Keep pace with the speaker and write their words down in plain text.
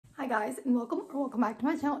guys, and welcome back to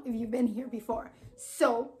my channel if you've been here before.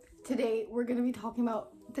 So today we're gonna be talking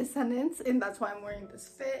about Descendants, and that's why I'm wearing this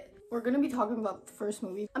fit. We're gonna be talking about the first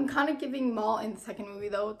movie. I'm kind of giving Mal in the second movie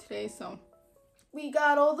though today, so we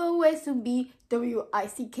got all the ways to be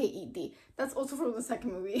WICKED. That's also from the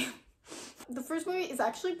second movie. The first movie is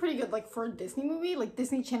actually pretty good, like for a Disney movie, like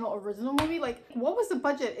Disney Channel original movie. Like, what was the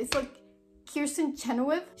budget? It's like Kirsten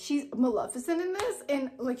Chenoweth, she's Maleficent in this, and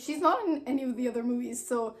like she's not in any of the other movies,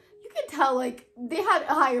 so you can tell like they had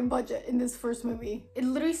a higher budget in this first movie. It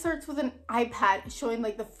literally starts with an iPad showing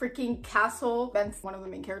like the freaking castle. Ben's one of the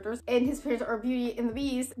main characters, and his parents are Beauty and the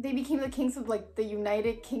Beast. They became the kings of like the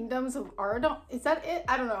United Kingdoms of Ardon. Is that it?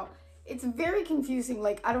 I don't know. It's very confusing.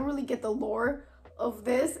 Like, I don't really get the lore of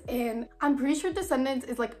this, and I'm pretty sure Descendants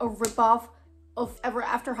is like a ripoff of Ever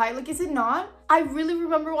After High. Like, is it not? I really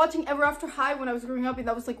remember watching Ever After High when I was growing up, and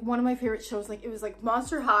that was like one of my favorite shows. Like, it was like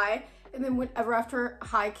Monster High, and then when Ever After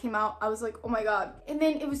High came out, I was like, oh my god. And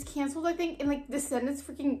then it was canceled, I think, and like Descendants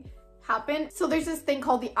freaking happened. So there's this thing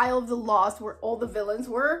called the Isle of the Lost where all the villains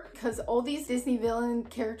were, because all these Disney villain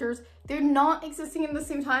characters, they're not existing in the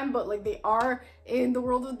same time, but like they are in the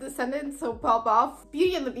world of Descendants, so pop off.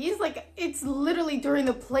 Beauty and the Beast, like it's literally during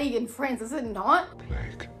the plague in France, is it not?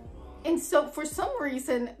 Plague. And so for some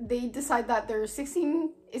reason, they decide that their 16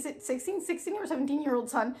 or 17-year-old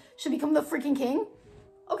son should become the freaking king.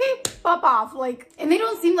 Okay, pop off. Like, and they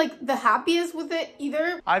don't seem like the happiest with it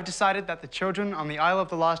either. I've decided that the children on the Isle of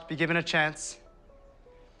the Lost be given a chance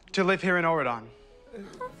to live here in Oradon.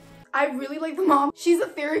 I really like the mom. She's a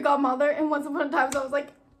fairy godmother, and once upon a time, I was like,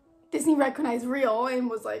 Disney recognized Rio and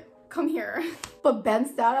was like, come here. But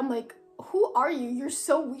Ben's dad, I'm like, who are you? You're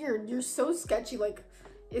so weird. You're so sketchy. Like,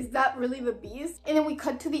 is that really the Beast? And then we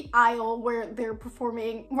cut to the Isle where they're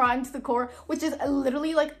performing Run to the Core, which is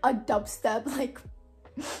literally like a dubstep, like,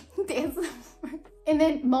 dance. And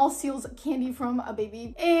then Mal steals candy from a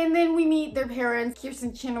baby. And then we meet their parents,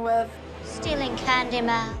 Kirsten Chenoweth. Stealing candy,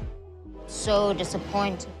 Mal. So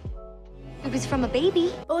disappointed. It was from a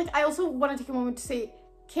baby. But like, I also want to take a moment to say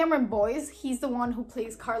Cameron Boyce, he's the one who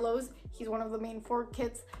plays Carlos. He's one of the main four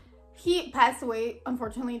kids. He passed away,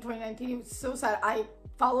 unfortunately, in 2019. It was so sad. I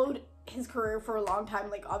followed his career for a long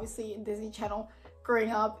time, like obviously in Disney Channel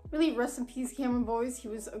growing up. Really, rest in peace, Cameron Boyce. He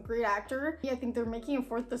was a great actor. I think they're making a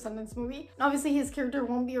fourth Descendants movie. And obviously his character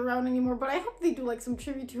won't be around anymore, but I hope they do like some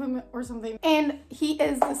tribute to him or something. And he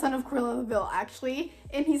is the son of Cruella de Vil, actually,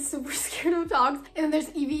 and he's super scared of dogs. And then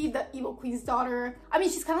there's Evie, the evil queen's daughter. I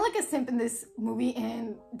mean, she's kind of like a simp in this movie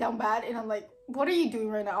and down bad, and I'm like, what are you doing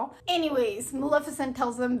right now? Anyways, Maleficent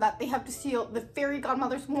tells them that they have to steal the fairy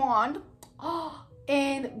godmother's wand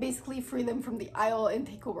and basically free them from the Isle and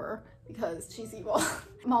take over because she's evil.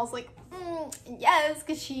 Mal's like, yes,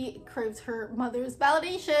 because she craves her mother's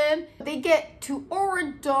validation. They get to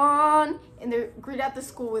Oradon and they're greeted at the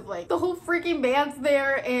school with like the whole freaking band's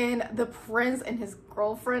there, and the prince and his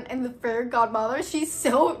girlfriend and the fairy godmother. She's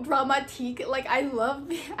so dramatique. Like, I love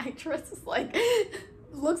the actress. Like,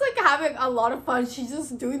 looks like having a lot of fun. She's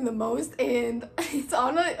just doing the most, and it's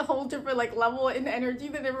on a whole different like level and energy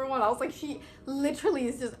than everyone else. Like, she literally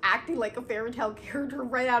is just acting like a fairy tale character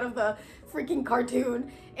right out of the freaking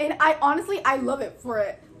cartoon, and I honestly love it for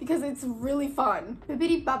it because it's really fun.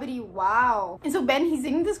 Bibbidi bobbidi wow. And so Ben, he's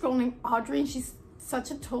dating this girl named Audrey, and she's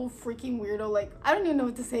such a total freaking weirdo. Like, I don't even know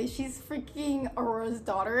what to say. She's freaking Aurora's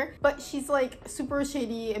daughter, but she's like super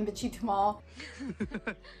shady and bitchy to Mal.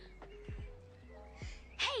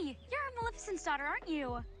 Hey, you're Maleficent's daughter, aren't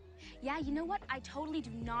you? Yeah, you know what? I totally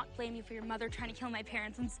do not blame you for your mother trying to kill my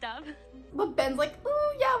parents and stuff. But Ben's like,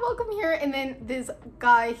 ooh, yeah, welcome here. And then this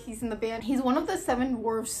guy, he's in the band. He's one of the Seven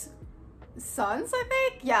Dwarfs' sons, I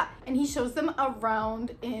think. Yeah, and he shows them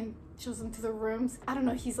around and shows them to the rooms. I don't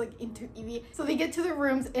know, he's like into Evie. So they get to the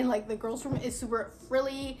rooms, and like the girls' room is super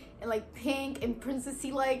frilly and like pink and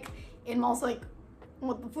princessy like. And Mal's like,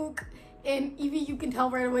 what the fuck? And Evie, you can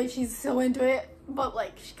tell right away she's so into it, but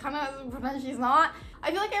like she kind of pretends she's not.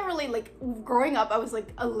 I feel like I really, like, growing up, I was like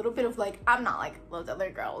a little bit of like, I'm not like those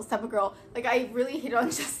other girls type of girl. Like, I really hit on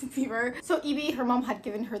Justin Bieber. So Evie, her mom had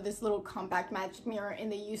given her this little compact magic mirror,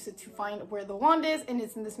 and they used it to find where the wand is, and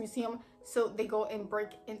it's in this museum. So they go and break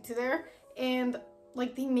into there, and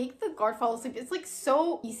like they make the guard fall asleep. It's like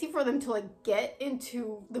so easy for them to like get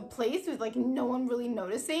into the place with like no one really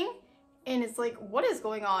noticing. And it's like, what is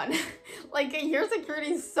going on? Like, your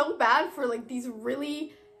security is so bad for like these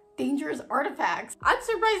really dangerous artifacts. I'm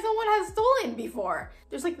surprised no one has stolen before.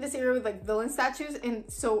 There's like this area with like villain statues, and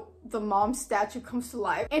so the mom's statue comes to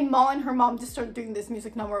life, and Mal and her mom just start doing this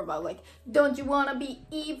music number about like, don't you want to be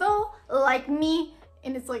evil like me?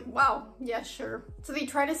 And it's like, wow, yeah, sure. So they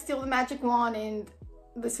try to steal the magic wand, and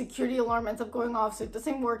the security alarm ends up going off, so it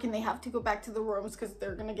doesn't work, and they have to go back to the rooms because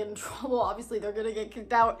they're gonna get in trouble. Obviously, they're gonna get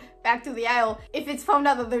kicked out back to the aisle. If it's found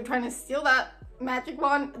out that they're trying to steal that magic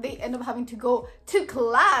wand, they end up having to go to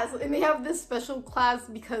class, and they have this special class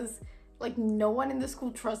because like no one in the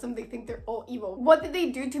school trusts them. They think they're all evil. What did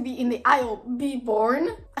they do to be in the aisle? Be born?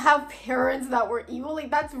 Have parents that were evil?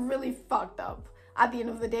 Like, that's really fucked up at the end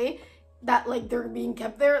of the day, that like they're being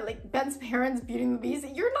kept there. Like Ben's parents, Beauty and the Beast,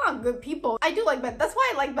 you're not good people. I do like Ben. That's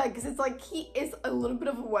why I like Ben, because it's like he is a little bit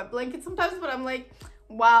of a wet blanket sometimes, but I'm like,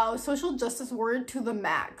 wow, social justice word to the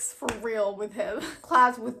max, for real with him.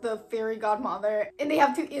 Class with the fairy godmother, and they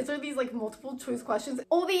have to answer these like multiple choice questions.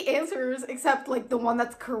 All the answers, except like the one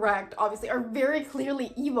that's correct, obviously, are very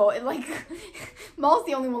clearly evil. And like, Mal's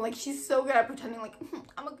the only one, like she's so good at pretending like,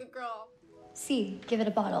 I'm a good girl. C, give it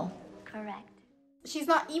a bottle. Correct. She's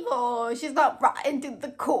not evil. She's not rotten to the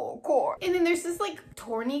core. And then there's this like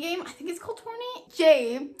tourney game. I think it's called tourney.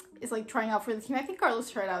 Jay is like trying out for the team. I think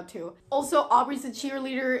Carlos tried out too. Also, Aubrey's a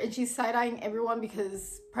cheerleader and she's side-eyeing everyone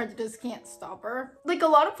because prejudice can't stop her. Like a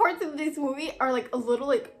lot of parts of this movie are like a little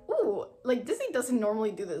like, ooh, like Disney doesn't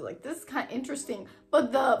normally do this. Like this is kind of interesting.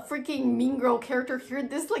 But the freaking mean girl character here,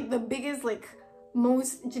 this like the biggest like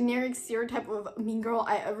most generic stereotype of mean girl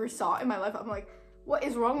I ever saw in my life. I'm like, what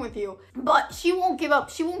is wrong with you? But she won't give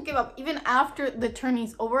up. She won't give up even after the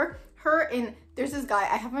tourney's over. Her and there's this guy,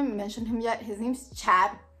 I haven't mentioned him yet. His name's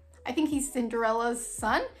Chad. I think he's Cinderella's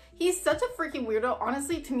son. He's such a freaking weirdo.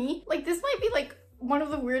 Honestly, to me, like this might be like one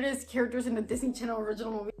of the weirdest characters in the Disney Channel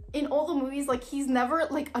original movie. In all the movies, like he's never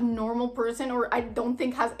like a normal person, or I don't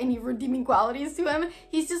think has any redeeming qualities to him.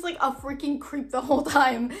 He's just like a freaking creep the whole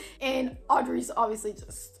time. And Audrey's obviously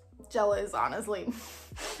just jealous, honestly,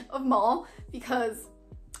 of Mal, because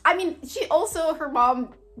I mean, she also, her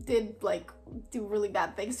mom did like do really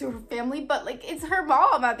bad things to her family, but like it's her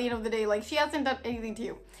mom at the end of the day. Like she hasn't done anything to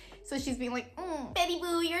you. So she's being like, Betty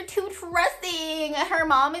Boo, you're too trusting. Her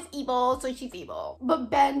mom is evil, so she's evil.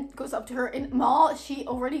 But Ben goes up to her, and Mal, she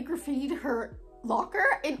already graffitied her locker,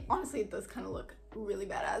 and honestly, it does kind of look really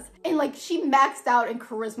badass. And like she maxed out in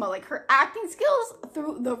charisma, like her acting skills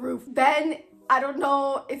through the roof. Ben, I don't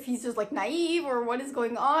know if he's just like naive or what is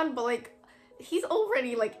going on, but like he's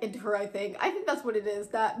already like into her. I think that's what it is,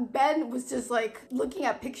 that Ben was just like looking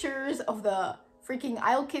at pictures of the freaking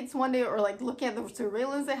aisle kids one day, or like looking at the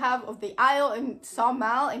surveillance they have of the aisle, and saw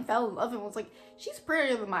Mal and fell in love and was like, she's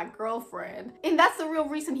prettier than my girlfriend. And that's the real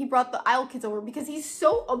reason he brought the aisle kids over, because he's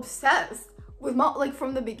so obsessed with Mal. Like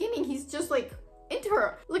from the beginning, he's just like into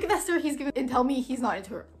her. Look at that stare he's giving, and tell me he's not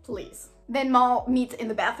into her, please. Then Mal meets in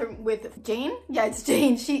the bathroom with Jane. Yeah, it's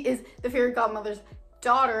Jane. She is the fairy godmother's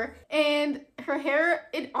daughter, and her hair,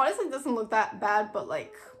 it honestly doesn't look that bad, but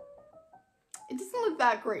like it doesn't look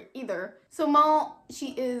that great either. So Mal,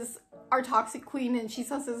 she is our toxic queen, and she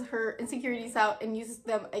susses her insecurities out and uses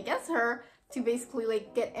them against her to basically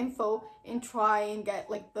like get info and try and get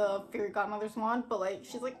like the fairy godmother's wand. But like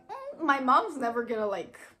she's like, my mom's never gonna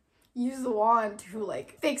like use the wand to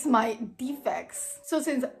like fix my defects. So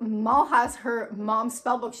since Mal has her mom's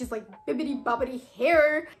spellbook, she's like, bibbity bobbity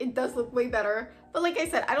hair, it does look way better. But like I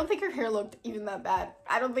said, I don't think her hair looked even that bad.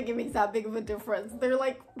 I don't think it makes that big of a difference. They're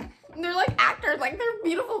like actors, like they're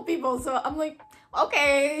beautiful people. So I'm like,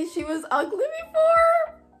 okay, she was ugly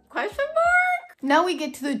before? Question mark? Now we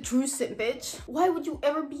get to the true simp bitch. Why would you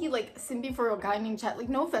ever be like simping for a guy named Chad? Like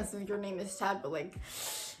no offense if your name is Chad, but like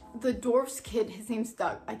the dwarf's kid, his name's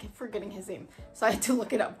Doug. I kept forgetting his name, so I had to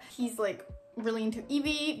look it up. He's like really into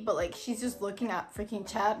Evie, but like she's just looking at freaking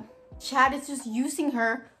Chad. Chad is just using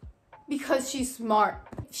her because she's smart.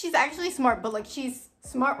 She's actually smart, but like she's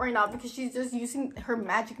smart right now because she's just using her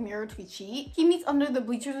magic mirror to cheat. He meets under the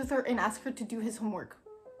bleachers with her and asks her to do his homework.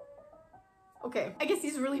 Okay, I guess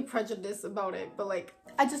he's really prejudiced about it, but like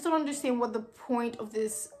I just don't understand what the point of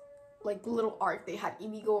this like little arc they had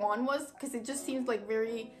Evie go on was, because it just seems like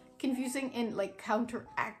very confusing and like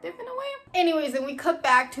counteractive in a way. Anyways, then we cut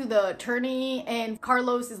back to the tourney, and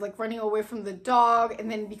Carlos is like running away from the dog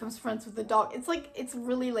and then becomes friends with the dog. It's like, it's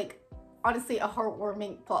really like honestly a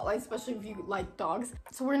heartwarming plotline, especially if you like dogs.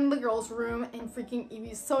 So we're in the girls' room, and freaking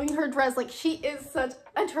Evie's sewing her dress. Like she is such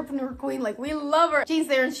entrepreneur queen, like we love her. Jane's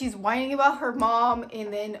there and she's whining about her mom,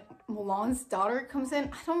 and then Mulan's daughter comes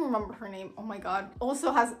in. I don't remember her name, oh my god.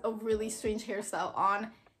 Also has a really strange hairstyle on,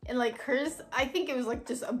 and like hers, I think it was like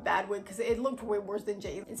just a bad wig because it looked way worse than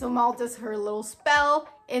Jane's. And so Mal does her little spell,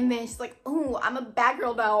 and then she's like, oh, I'm a bad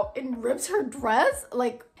girl now, and rips her dress.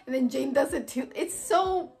 Like, and then Jane does it too. It's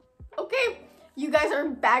so, okay, you guys are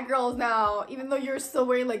bad girls now, even though you're still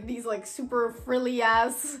wearing like these like super frilly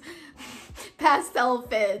ass pastel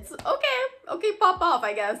fits. Okay, okay, pop off,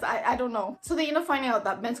 I guess. I don't know. So they end up finding out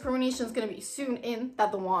that Ben's coronation is gonna be soon in,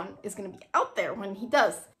 that the wand is gonna be out there when he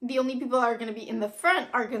does. The only people that are gonna be in the front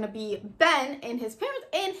are gonna be Ben and his parents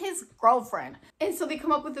and his girlfriend. And so they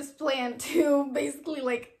come up with this plan to basically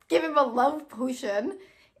like give him a love potion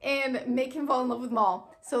and make him fall in love with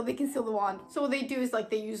Mal so they can steal the wand. So what they do is like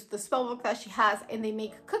they use the spell book that she has and they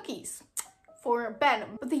make cookies for Ben,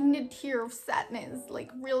 but they need a tear of sadness,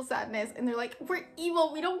 like real sadness, and they're like, we're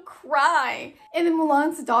evil, we don't cry. And then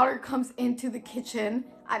Mulan's daughter comes into the kitchen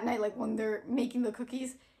at night, like when they're making the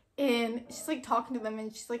cookies, and she's like talking to them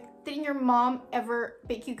and she's like, didn't your mom ever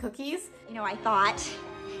bake you cookies? You know, I thought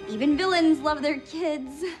even villains love their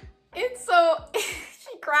kids. And so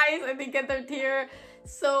she cries and they get their tear.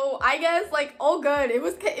 So I guess like all good. It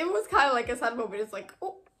was kind of like a sad moment. It's like,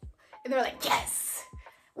 oh, and they're like, yes,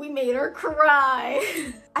 we made her cry.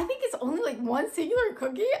 I think it's only like one singular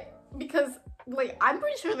cookie because like I'm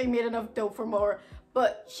pretty sure they made enough dough for more,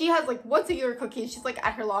 but she has like one singular cookie and she's like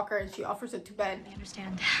at her locker and she offers it to Ben. I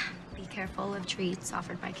understand. Be careful of treats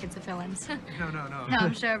offered by kids of villains. No. No,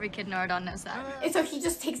 I'm sure every kid in Oregon knows that. And so he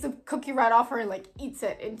just takes the cookie right off her and like eats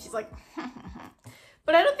it, and she's like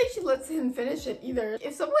but I don't think she lets him finish it either.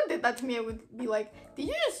 If someone did that to me, I would be like, did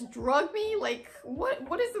you just drug me? Like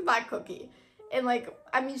what is in that cookie? And like,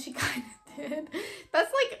 I mean, she kind of did.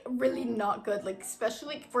 That's like really not good, like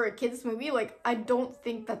especially like, for a kids movie. Like I don't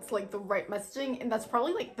think that's like the right messaging, and that's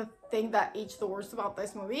probably like the thing that aged the worst about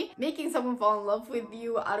this movie. Making someone fall in love with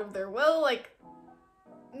you out of their will, like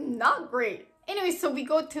not great. Anyway, so we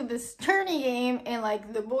go to this tourney game and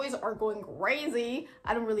like the boys are going crazy.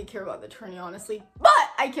 I don't really care about the tourney, honestly, but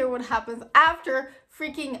I care what happens after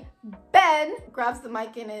freaking Ben grabs the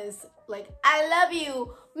mic and is like, I love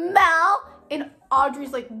you, Mal. And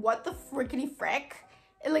Audrey's like, what the frickety frick?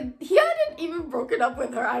 And like, he hadn't even broken up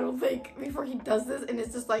with her, I don't think, before he does this. And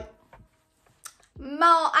it's just like,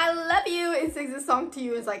 Mal, I love you, and sings this song to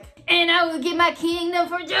you. It's like, and I will give my kingdom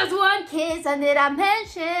for just one kiss. And did I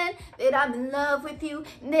mention that I'm in love with you?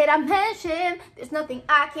 And did I mention there's nothing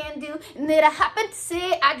I can do? And did I happen to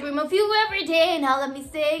say I dream of you every day? Now let me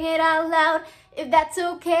sing it out loud, if that's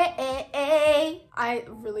okay. I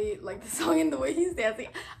really like the song and the way he's dancing.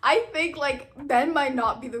 I think like Ben might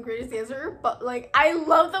not be the greatest dancer, but like I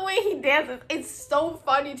love the way he dances. It's so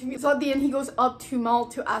funny to me. So at the end he goes up to Mal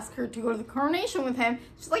to ask her to go to the coronation with him.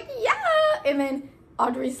 She's like, yeah. And then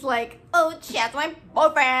Audrey's like, oh, Chad's my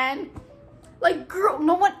boyfriend. Like, girl,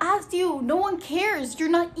 no one asked you. No one cares. You're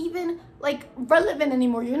not even like relevant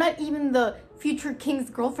anymore. You're not even the future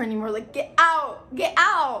king's girlfriend anymore. Like, get out, get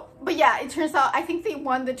out. But yeah, it turns out I think they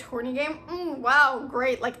won the tourney game. Wow,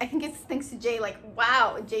 great. Like, I think it's thanks to Jay. Like,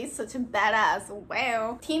 wow, Jay's such a badass.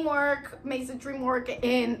 Wow. Teamwork makes the dream work,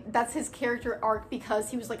 and that's his character arc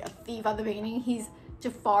because he was like a thief at the beginning. He's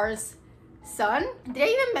Jafar's son. Did I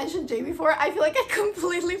even mention Jay before? I feel like I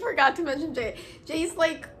completely forgot to mention Jay. Jay's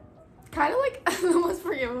like kind of like the most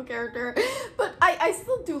forgivable character, but I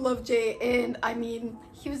still do love Jay, and I mean,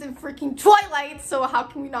 he was in freaking Twilight, so how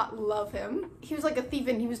can we not love him? He was like a thief,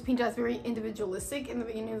 and he was painted as very individualistic in the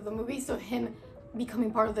beginning of the movie, so him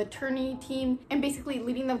becoming part of the tourney team and basically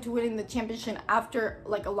leading them to winning the championship after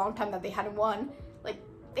like a long time that they hadn't won, like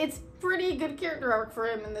it's pretty good character arc for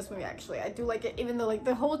him in this movie. Actually, I do like it, even though like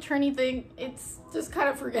the whole tourney thing, it's just kind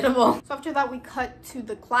of forgettable. So after that we cut to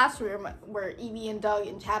the classroom where Evie and Doug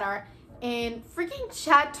and Chad are, and freaking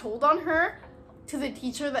Chad told on her to the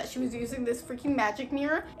teacher that she was using this freaking magic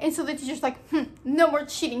mirror, and so the teacher's like, no more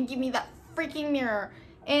cheating, give me that freaking mirror.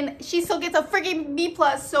 And she still gets a freaking B+,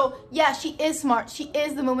 so yeah, she is smart, she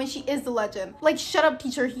is the moment, she is the legend. Like, shut up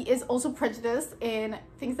teacher, he is also prejudiced and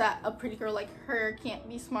thinks that a pretty girl like her can't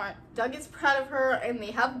be smart. Doug is proud of her and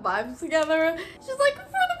they have vibes together. She's like,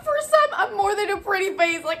 for the first time, I'm more than a pretty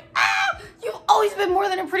face. Like, you've always been more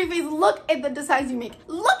than a pretty face. Look at the designs you make.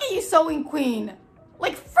 Look at you, sewing queen.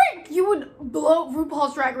 Like, frick, you would blow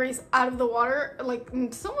RuPaul's Drag Race out of the water. Like,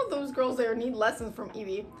 some of those girls there need lessons from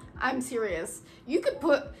Evie. I'm serious. She could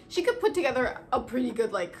put together a pretty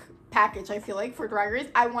good, like, package, I feel like, for Drag Race.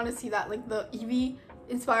 I want to see that, like, the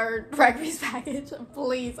Evie-inspired Drag Race package.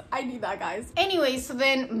 Please, I need that, guys. Anyway, so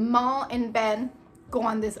then Mal and Ben go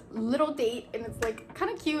on this little date, and it's, like,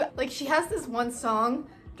 kind of cute. Like, she has this one song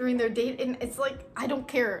during their date, and it's, like, I don't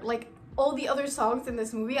care. Like, all the other songs in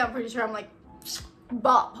this movie, I'm pretty sure I'm, like,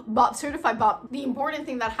 bop, certified bop. The important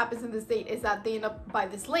thing that happens in this date is that they end up by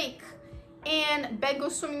this lake, and Ben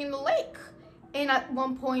goes swimming in the lake, and at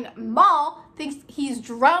one point Mal thinks he's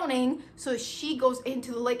drowning, so she goes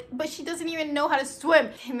into the lake, but she doesn't even know how to swim.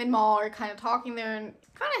 Him and Mal are kind of talking there and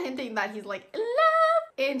kind of hinting that he's like in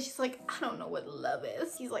love, and she's like, I don't know what love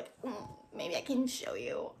is. He's like, maybe I can show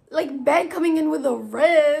you. Like Ben coming in with a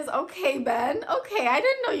Riz. Okay, Ben. Okay, I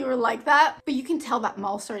didn't know you were like that. But you can tell that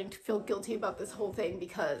Mal's starting to feel guilty about this whole thing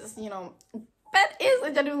because, you know, Ben is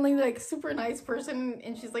a genuinely like super nice person,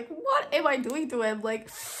 and she's like, what am I doing to him? Like,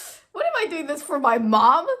 what am I doing this for my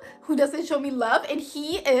mom who doesn't show me love? And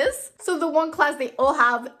he is. So the one class they all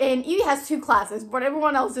have, and Evie has 2 classes, but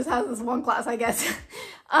everyone else just has this one class, I guess,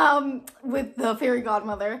 with the fairy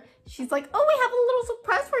godmother. She's like, oh, we have a little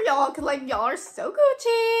surprise for y'all because like y'all are so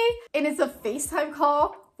Gucci. And it's a FaceTime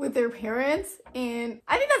call with their parents, and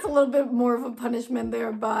I think that's a little bit more of a punishment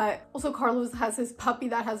there. But also Carlos has his puppy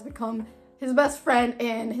that has become his best friend,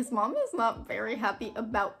 and his mom is not very happy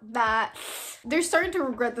about that. They're starting to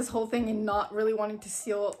regret this whole thing and not really wanting to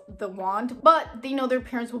seal the wand, but they know their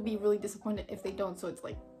parents will be really disappointed if they don't. So it's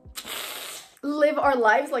like, live our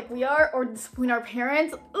lives like we are or disappoint our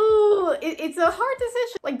parents. Ooh, it's a hard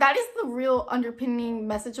decision. Like, that is the real underpinning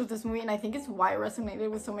message of this movie, and I think it's why it resonated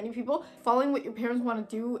with so many people. Following what your parents want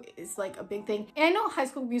to do is like a big thing, and I know High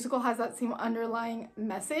School Musical has that same underlying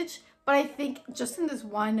message, but I think just in this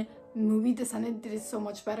one movie, Descendant did it so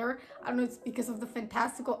much better. I don't know, it's because of the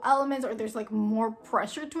fantastical elements, or there's like more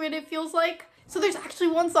pressure to it, it feels like. So there's actually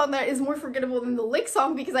one song that is more forgettable than the Lick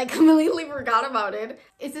song because I completely forgot about it.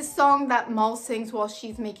 It's this song that Mal sings while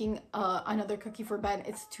she's making another cookie for Ben.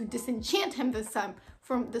 It's to disenchant him this time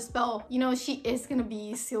from the spell. You know, she is gonna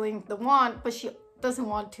be sealing the wand, but she doesn't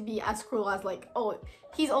want to be as cruel as like, oh,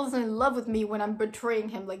 he's also in love with me when I'm betraying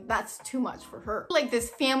him. Like, that's too much for her. Like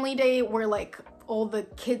this family day where like all the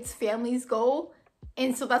kids' families go,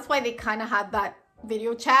 and so that's why they kind of had that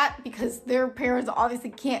video chat, because their parents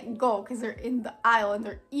obviously can't go because they're in the aisle and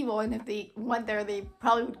they're evil, and if they went there they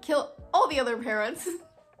probably would kill all the other parents.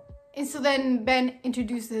 And so then Ben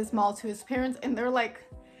introduces Mal to his parents, and they're like,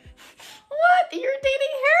 what, you're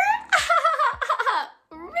dating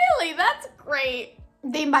her? Really? That's great.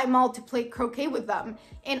 They invite Mal to play croquet with them,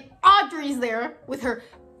 and Audrey's there with her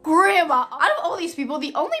grandma. Out of all these people,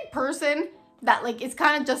 the only person that like is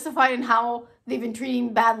kind of justified in how they've been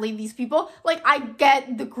treating badly these people. Like, I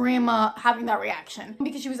get the grandma having that reaction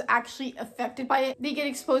because she was actually affected by it. They get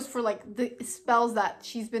exposed for like the spells that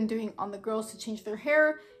she's been doing on the girls to change their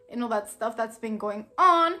hair and all that stuff that's been going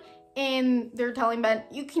on. And they're telling Ben,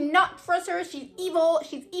 you cannot trust her, she's evil,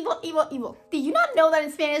 evil. Did you not know that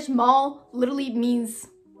in Spanish, mal literally means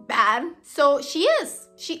bad? So she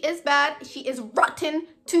is bad, she is rotten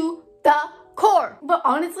to the core. But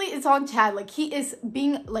honestly, it's on Chad. Like, he is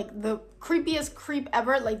being like the creepiest creep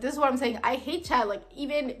ever. Like, this is what I'm saying. I hate Chad, like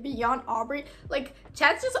even beyond Aubrey. Like,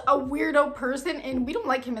 Chad's just a weirdo person and we don't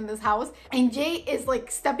like him in this house. And Jay is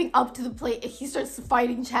like stepping up to the plate and he starts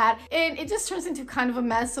fighting Chad, and it just turns into kind of a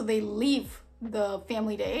mess. So they leave the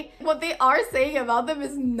family day. What they are saying about them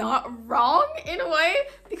is not wrong in a way,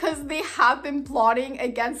 because they have been plotting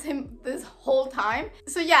against him this whole time.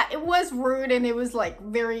 So yeah, it was rude and it was like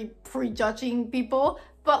very prejudging people,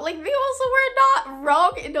 but like they also were not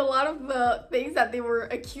wrong in a lot of the things that they were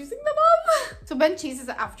accusing them of. So Ben chases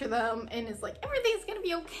after them and is like, everything's gonna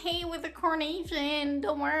be okay with the coronation,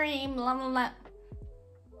 don't worry, blah blah blah.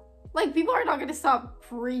 Like, people are not gonna stop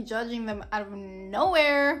prejudging them out of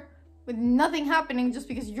nowhere with nothing happening just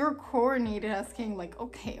because you're coronated as king. Like,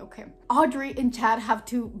 okay. Audrey and Chad have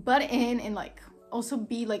to butt in and like also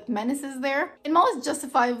be like menaces there. And Mal is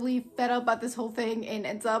justifiably fed up at this whole thing and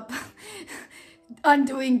ends up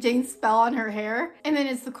undoing Jane's spell on her hair. And then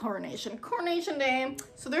it's the coronation day.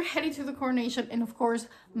 So they're heading to the coronation, and of course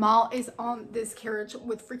Mal is on this carriage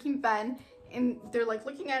with freaking Ben, and they're like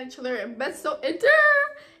looking at each other, and Ben's so into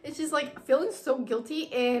her, and she's like feeling so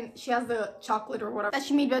guilty, and she has the chocolate or whatever that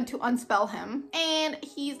she made Ben to unspell him, and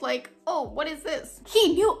he's like, oh, what is this?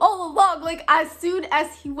 He knew all along. Like, as soon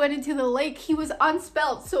as he went into the lake, he was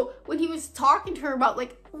unspelled. So when he was talking to her about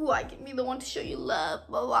like, ooh, I can be the one to show you love,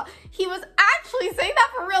 blah blah, he was actually saying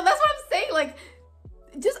that for real. That's what I'm saying. Like,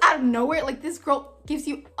 just out of nowhere, like, this girl gives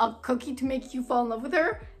you a cookie to make you fall in love with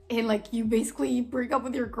her, and like you basically break up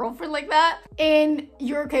with your girlfriend like that, and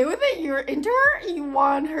you're okay with it, you're into her, you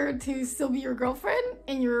want her to still be your girlfriend,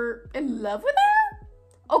 and you're in love with her?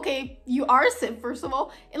 Okay, you are a simp, first of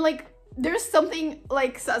all, and like there's something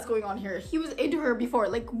like sus going on here. He was into her before.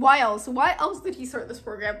 Like, why else did he start this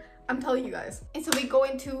program? I'm telling you guys. And so they go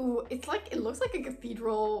into, it's like, it looks like a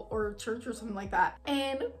cathedral or church or something like that,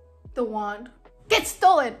 and the wand gets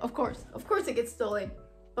stolen. Of course it gets stolen,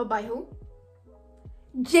 but by who?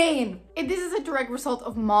 Jane. And this is a direct result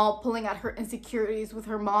of Mal pulling at her insecurities with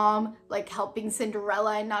her mom, like helping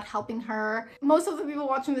Cinderella and not helping her. Most of the people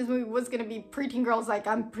watching this movie was gonna be preteen girls, like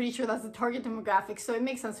I'm pretty sure that's the target demographic, so it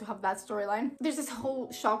makes sense to have that storyline. There's this whole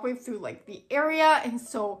shockwave through like the area, and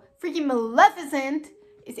so freaking Maleficent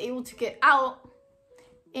is able to get out,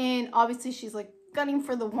 and obviously she's like gunning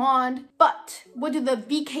for the wand. But what do the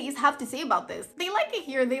BKs have to say about this? They like it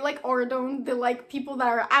here. They like Oradon. They like people that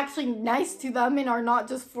are actually nice to them and are not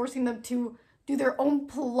just forcing them to do their own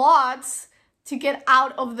plots to get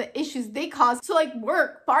out of the issues they cause. So like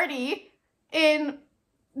work, party, and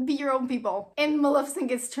be your own people. And Maleficent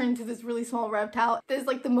gets turned into this really small reptile. There's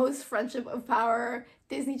like the most friendship of power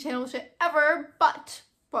Disney Channel shit ever, but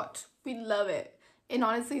we love it. And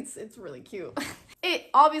honestly, it's really cute.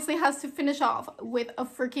 It obviously has to finish off with a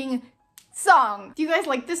freaking song. Do you guys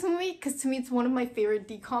like this movie? Because to me, it's one of my favorite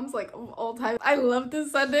DComs like of all time. I love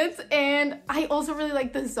Descendants, and I also really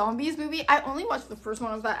like the Zombies movie. I only watched the first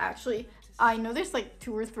one of that actually. I know there's like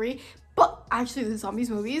 2 or 3, but actually the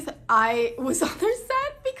Zombies movies, I was on their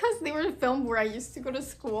set because they were filmed where I used to go to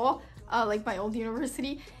school, like my old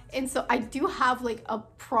university. And so I do have like a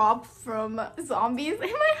prop from Zombies in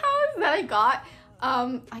my house that I got.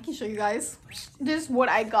 I can show you guys. This is what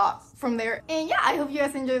I got from there. And yeah, I hope you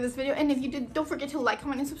guys enjoyed this video. And if you did, don't forget to like,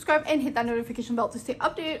 comment, and subscribe, and hit that notification bell to stay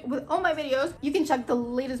updated with all my videos. You can check the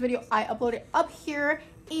latest video I uploaded up here.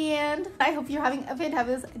 And I hope you're having a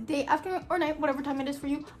fantabulous day, afternoon, or night, whatever time it is for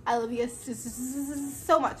you. I love you guys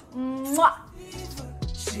so much. Mwah!